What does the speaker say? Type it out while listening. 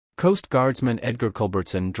Coast Guardsman Edgar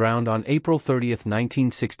Culbertson drowned on April 30,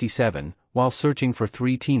 1967, while searching for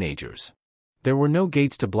 3 teenagers. There were no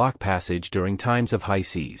gates to block passage during times of high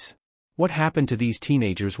seas. What happened to these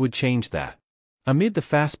teenagers would change that. Amid the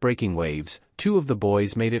fast-breaking waves, 2 of the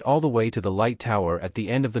boys made it all the way to the light tower at the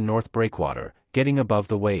end of the North Breakwater, getting above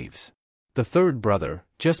the waves. The 3rd brother,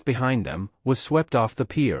 just behind them, was swept off the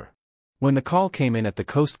pier. When the call came in at the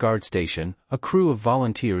Coast Guard station, a crew of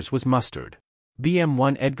volunteers was mustered.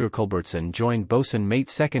 BM-1 Edgar Culbertson joined bosun mate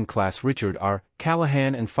 2nd Class Richard R.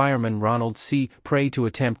 Callahan and fireman Ronald C. Prey to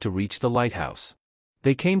attempt to reach the lighthouse.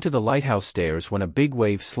 They came to the lighthouse stairs when a big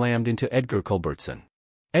wave slammed into Edgar Culbertson.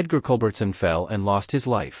 Edgar Culbertson fell and lost his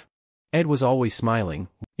life. Ed was always smiling.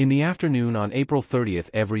 In the afternoon on April 30th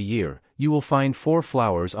every year, you will find 4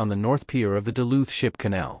 flowers on the North Pier of the Duluth Ship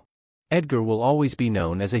Canal. Edgar will always be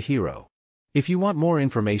known as a hero. If you want more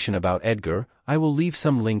information about Edgar, I will leave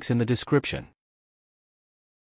some links in the description.